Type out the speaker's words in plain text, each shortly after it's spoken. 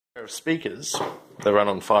Pair of speakers that run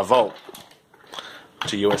on 5 volt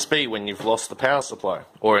to USB when you've lost the power supply,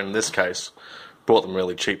 or in this case bought them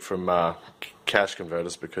really cheap from cash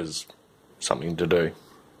converters because something to do.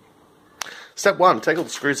 Step 1, take all the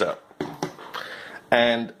screws out,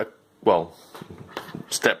 and well,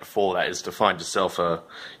 step before that is to find yourself a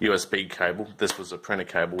USB cable. This was a printer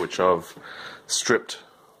cable which I've stripped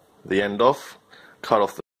the end off, cut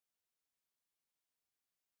off the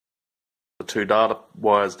 2 data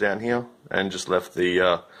wires down here, and just left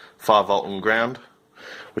the 5 volt and ground,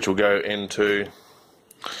 which will go into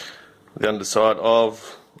the underside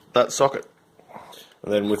of that socket.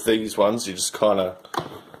 And then with these ones, you just kind of,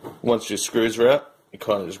 once your screws are out, you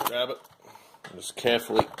kind of just grab it and just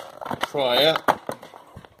carefully pry out.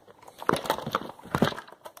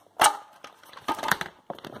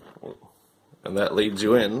 And that leads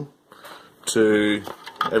you in to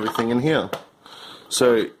everything in here.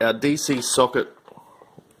 So our DC socket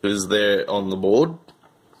is there on the board.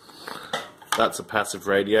 That's a passive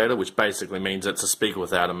radiator, which basically means it's a speaker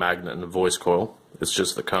without a magnet and a voice coil. It's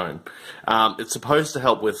just the cone. It's supposed to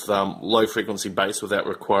help with low frequency bass without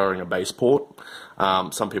requiring a bass port.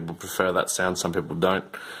 Some people prefer that sound, some people don't.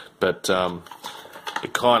 But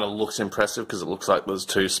it kind of looks impressive because it looks like there's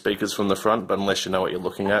 2 speakers from the front, but unless you know what you're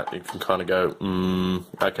looking at, you can kind of go,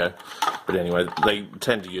 okay. But anyway, they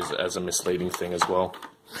tend to use it as a misleading thing as well.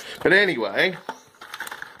 But anyway,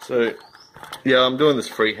 so yeah, I'm doing this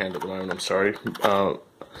freehand at the moment, I'm sorry.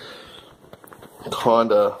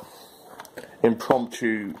 Kind of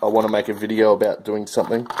impromptu, I want to make a video about doing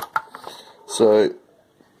something. So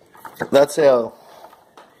that's our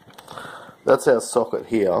socket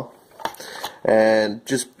here. And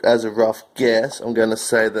just as a rough guess, I'm going to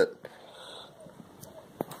say that,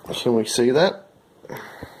 can we see that?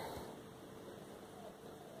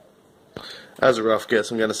 As a rough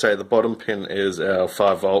guess, I'm going to say the bottom pin is our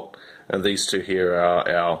 5 volt, and these 2 here are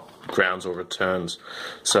our grounds or returns.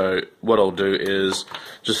 So what I'll do is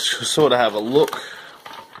just sort of have a look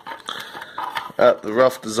at the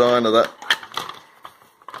rough design of that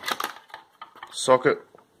socket.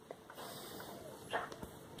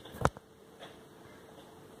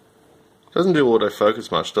 Doesn't do autofocus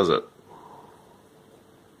much, does it?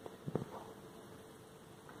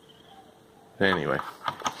 Anyway.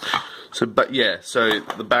 So, but yeah, so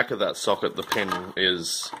the back of that socket, the pin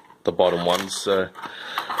is the bottom one. So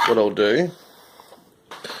what I'll do,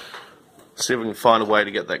 see if we can find a way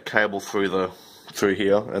to get that cable through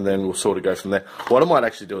here, and then we'll sort of go from there. What I might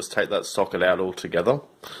actually do is take that socket out altogether.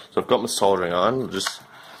 So I've got my soldering iron, just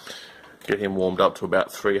get him warmed up to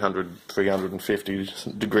about 350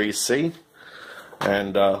 degrees C,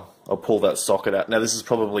 and I'll pull that socket out. Now this is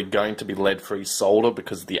probably going to be lead-free solder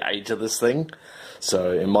because of the age of this thing,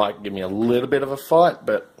 so it might give me a little bit of a fight,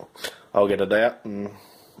 but I'll get it out, and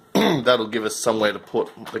that'll give us somewhere to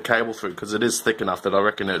put the cable through, because it is thick enough that I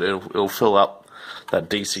reckon it'll fill up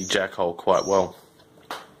that DC jack hole quite well.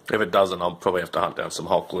 If it doesn't, I'll probably have to hunt down some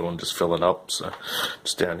hot glue and just fill it up, so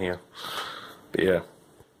just down here. But yeah.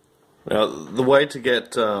 Now, the way to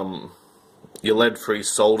get your lead-free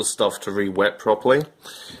solder stuff to re-wet properly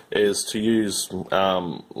is to use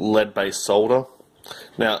lead-based solder.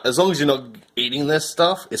 Now, as long as you're not eating this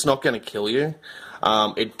stuff, it's not going to kill you.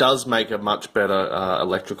 It does make a much better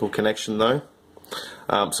electrical connection, though.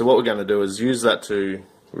 So what we're going to do is use that to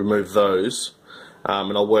remove those,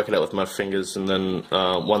 and I'll work it out with my fingers, and then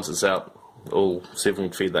once it's out, we'll see if we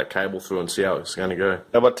can feed that cable through and see how it's going to go.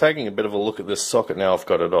 Now, by taking a bit of a look at this socket, now I've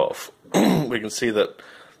got it off, we can see that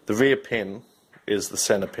the rear pin is the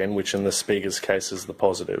center pin, which in the speaker's case is the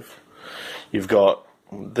positive. You've got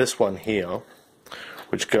this one here,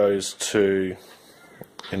 which goes to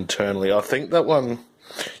internally. I think that one,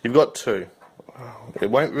 you've got 2. It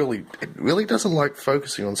really doesn't like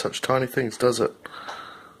focusing on such tiny things, does it?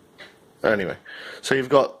 Anyway, so you've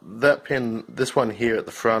got that pin, this one here at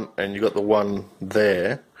the front, and you've got the one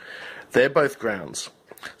there. They're both grounds.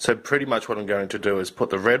 So pretty much what I'm going to do is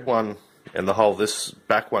put the red one in the hole this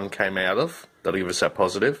back one came out of. That'll give us that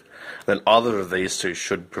positive. Then either of these 2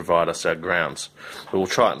 should provide us our grounds. But we'll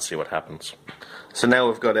try it and see what happens. So now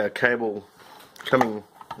we've got our cable coming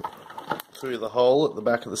through the hole at the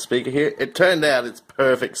back of the speaker here. It turned out it's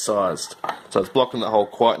perfect sized. So it's blocking the hole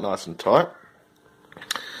quite nice and tight.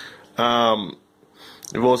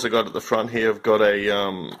 We've also got at the front here, I've got a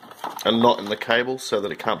knot in the cable so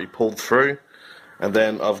that it can't be pulled through, and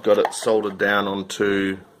then I've got it soldered down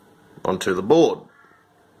onto the board.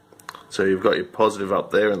 So you've got your positive up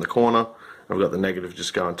there in the corner, and I've got the negative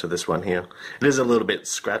just going to this one here. It is a little bit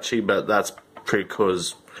scratchy, but that's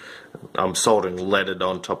because I'm soldering leaded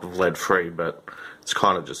on top of lead free, but it's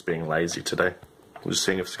kind of just being lazy today. We're just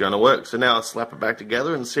seeing if it's going to work. So now I'll slap it back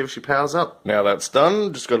together and see if she powers up. Now that's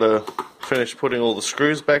done, just got to finish putting all the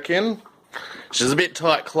screws back in. She's a bit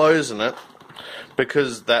tight closing it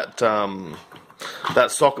because that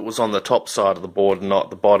socket was on the top side of the board and not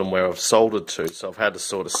the bottom where I've soldered to, so I've had to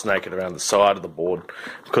sort of snake it around the side of the board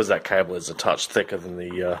because that cable is a touch thicker than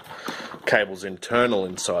the cables internal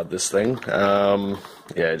inside this thing.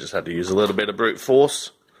 Yeah, just had to use a little bit of brute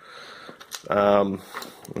force, and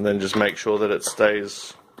then just make sure that it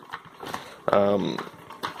stays,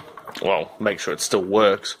 well, make sure it still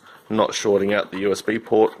works, not shorting out the USB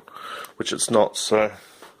port, which it's not, so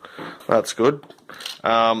that's good.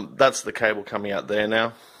 That's the cable coming out there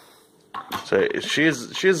now. So she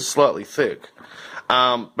is slightly thick,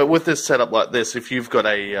 but with this setup like this, if you've got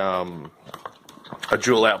a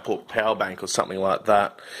dual output power bank or something like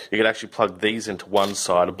that, you could actually plug these into one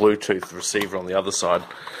side, a Bluetooth receiver on the other side,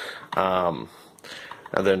 and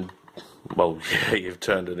then, well, yeah, you've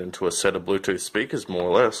turned it into a set of Bluetooth speakers, more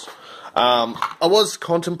or less. I was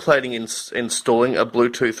contemplating installing a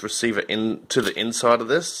Bluetooth receiver into the inside of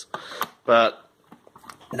this, but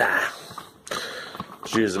nah,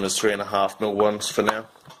 just use them as 3.5mm ones for now.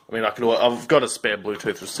 I mean, I've got a spare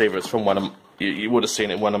Bluetooth receiver. It's from one of you would have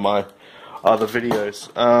seen it in one of my other videos.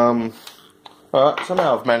 Alright, so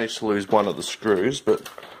now I've managed to lose one of the screws, but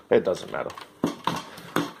it doesn't matter.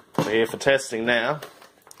 We're here for testing now.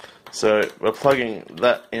 So we're plugging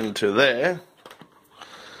that into there.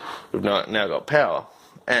 We've now got power,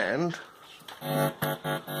 and left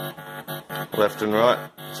and right.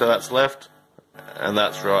 So that's left, and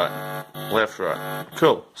that's right. Left, right.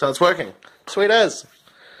 Cool. So it's working. Sweet as.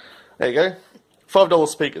 There you go. $5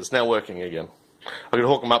 speakers, now working again. I could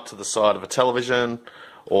hook them up to the side of a television,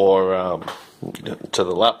 or to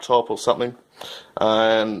the laptop or something,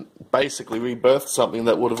 and basically rebirth something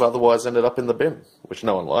that would have otherwise ended up in the bin, which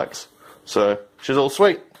no one likes. So she's all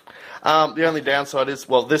sweet. The only downside is,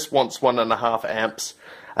 well, this wants 1.5 amps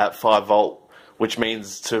at 5 volt, which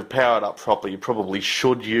means to power it up properly, you probably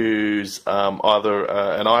should use either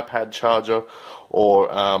an iPad charger or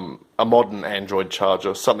a modern Android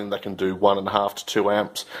charger, something that can do 1.5 to 2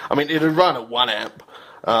 amps. I mean, it'd run at 1 amp.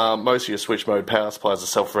 Most of your switch mode power supplies are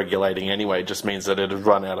self-regulating anyway. It just means that it'd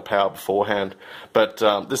run out of power beforehand. But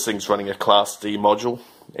this thing's running a Class D module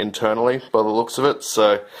internally, by the looks of it.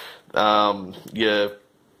 So, yeah.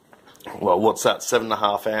 Well, what's that?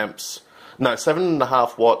 7.5 amps. No,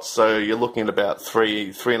 7.5 watts. So you're looking at about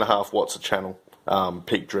 3.5 watts a channel,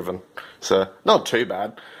 peak driven. So not too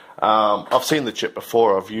bad. I've seen the chip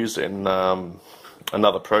before. I've used it in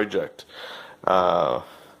another project. They're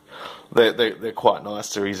quite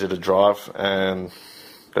nice. They're easy to drive, and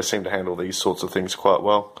they seem to handle these sorts of things quite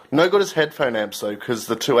well. No good as headphone amps though, because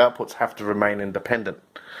the two outputs have to remain independent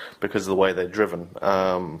because of the way they're driven.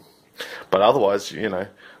 But otherwise, you know,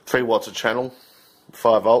 3 watts a channel,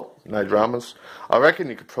 5 volt, no dramas. I reckon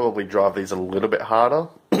you could probably drive these a little bit harder,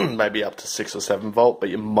 maybe up to 6 or 7 volt, but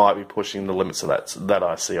you might be pushing the limits of that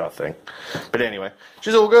IC, I think. But anyway,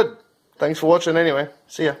 she's all good. Thanks for watching anyway.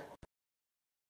 See ya.